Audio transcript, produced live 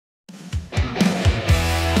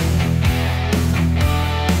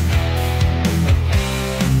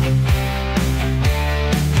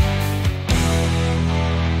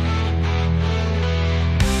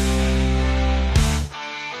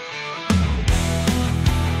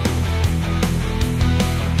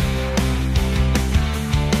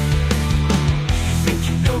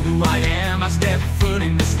good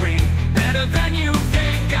in this ring, better than you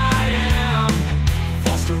think I am.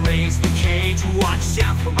 Forced to raise the cage, watch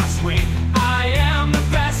out for my swing. I am the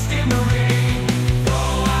best in the ring. Go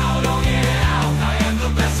out, don't get out. I am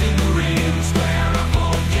the best in the ring. Square up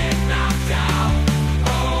or get knocked out.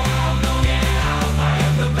 Go out, don't get out. I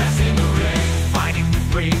am the best in the ring. Fighting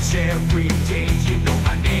with rage every day. You know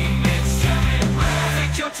my name, it's Kevin Ray.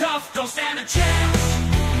 Think you're tough, don't stand a chance.